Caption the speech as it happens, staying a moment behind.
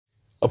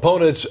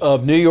Opponents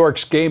of New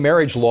York's gay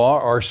marriage law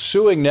are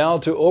suing now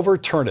to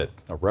overturn it.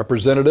 A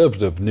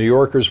representative of New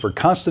Yorkers for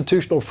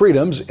Constitutional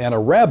Freedoms and a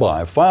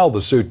rabbi filed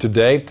the suit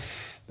today.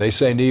 They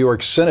say New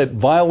York Senate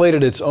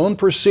violated its own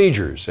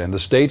procedures and the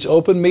state's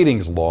open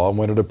meetings law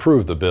when it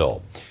approved the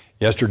bill.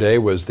 Yesterday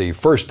was the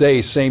first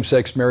day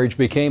same-sex marriage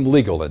became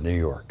legal in New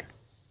York.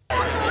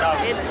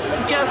 It's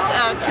just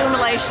an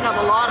accumulation of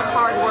a lot of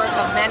hard work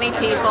of many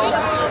people,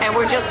 and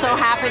we're just so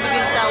happy to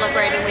be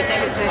celebrating. We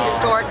think it's a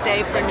historic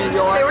day for New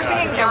York,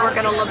 and we're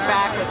going to look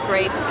back with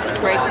great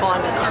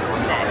fondness on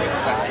this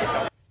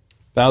day.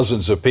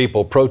 Thousands of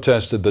people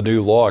protested the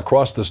new law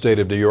across the state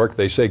of New York.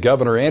 They say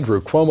Governor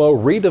Andrew Cuomo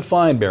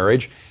redefined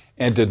marriage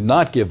and did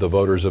not give the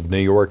voters of New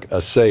York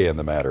a say in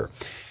the matter.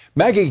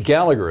 Maggie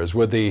Gallagher is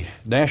with the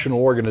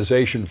National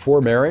Organization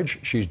for Marriage.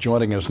 She's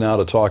joining us now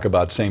to talk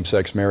about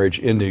same-sex marriage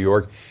in New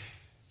York.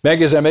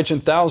 Maggie, as I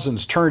mentioned,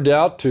 thousands turned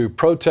out to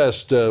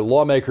protest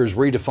lawmakers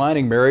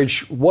redefining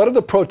marriage. What do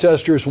the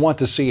protesters want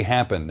to see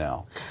happen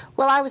now?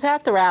 Well, I was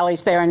at the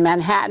rallies there in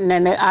Manhattan,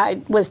 and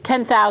it was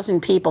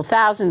 10,000 people,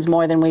 thousands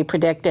more than we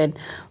predicted,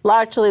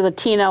 largely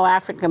Latino,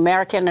 African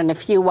American, and a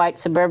few white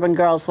suburban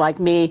girls like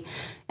me.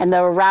 And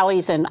there were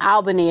rallies in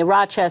Albany,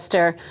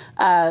 Rochester,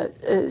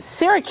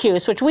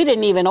 Syracuse, which we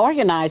didn't even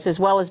organize, as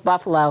well as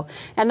Buffalo.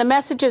 And the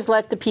message is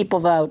let the people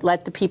vote,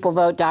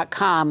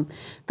 letthepeoplevote.com.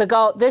 The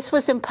goal, this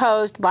was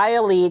imposed by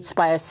elites,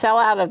 by a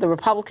sellout of the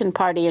Republican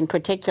Party in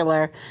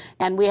particular,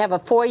 and we have a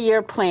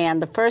 4-year plan.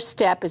 The first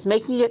step is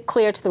making it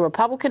clear to the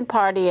Republican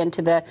Party and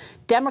to the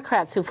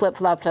Democrats who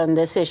flip-flopped on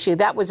this issue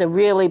that was a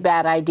really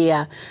bad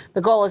idea.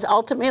 The goal is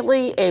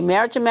ultimately a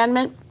marriage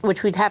amendment,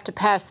 which we'd have to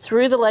pass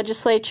through the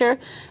legislature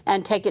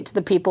and take it to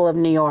the people of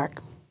New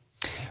York.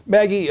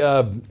 Maggie,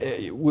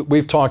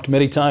 we've talked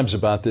many times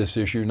about this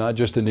issue, not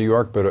just in New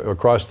York, but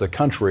across the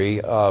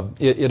country.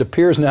 It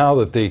appears now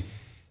that the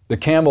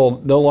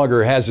camel no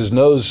longer has his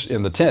nose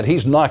in the tent.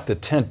 He's knocked the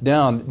tent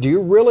down. Do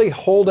you really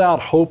hold out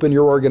hope in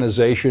your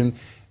organization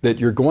that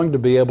you're going to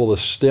be able to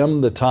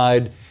stem the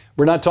tide?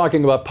 We're not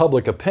talking about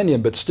public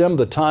opinion, but stem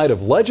the tide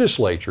of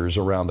legislatures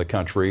around the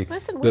country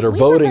that are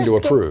voting to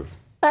approve.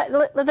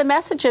 The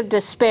message of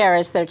despair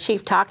is their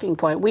chief talking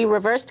point. We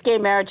reversed gay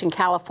marriage in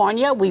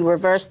California. We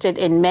reversed it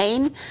in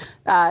Maine.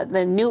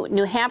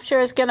 New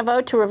Hampshire is going to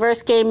vote to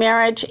reverse gay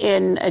marriage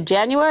in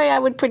January, I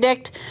would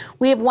predict.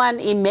 We have won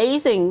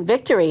amazing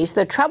victories.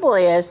 The trouble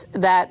is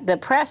that the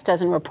press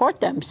doesn't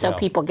report them, so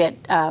people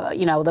get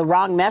the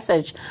wrong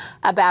message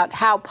about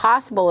how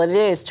possible it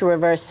is to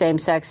reverse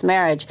same-sex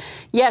marriage.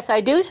 Yes,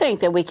 I do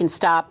think that we can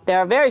stop. There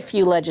are very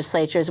few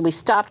legislatures. We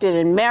stopped it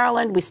in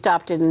Maryland. We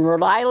stopped it in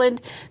Rhode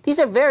Island. These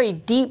are very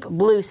deep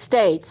blue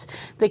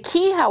states. The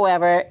key,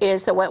 however,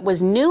 is that what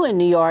was new in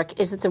New York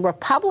is that the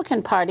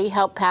Republican Party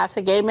helped pass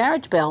a gay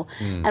marriage bill.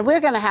 And we're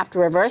going to have to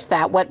reverse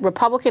that. What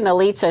Republican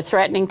elites are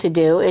threatening to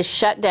do is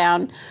shut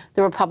down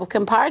the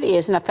Republican Party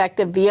as an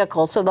effective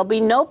vehicle. So there'll be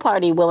no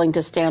party willing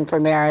to stand for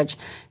marriage.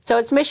 So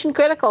it's mission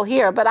critical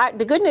here. But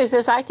the good news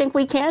is I think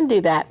we can do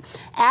that.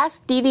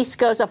 Ask Didi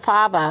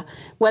Scozzafava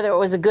whether it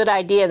was a good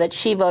idea that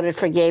she voted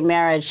for gay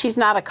marriage. She's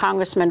not a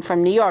congressman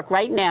from New York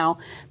right now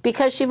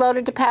because she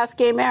voted to pass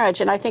gay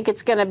marriage. And I think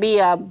it's going to be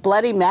a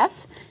bloody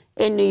mess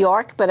in New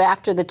York, but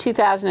after the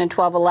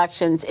 2012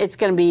 elections, it's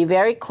going to be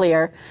very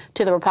clear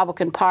to the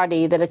Republican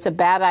Party that it's a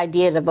bad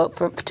idea to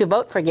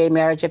vote for gay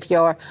marriage if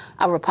you're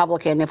a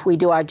Republican, if we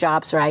do our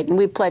jobs right. And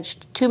we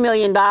pledged $2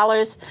 million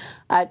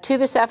to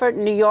this effort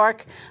in New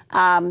York.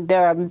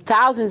 There are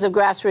thousands of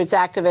grassroots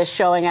activists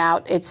showing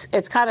out.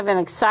 It's kind of an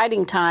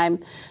exciting time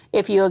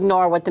if you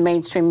ignore what the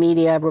mainstream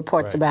media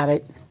reports about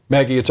it.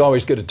 Maggie, it's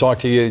always good to talk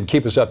to you and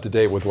keep us up to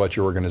date with what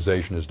your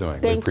organization is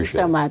doing. Thank you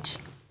so much.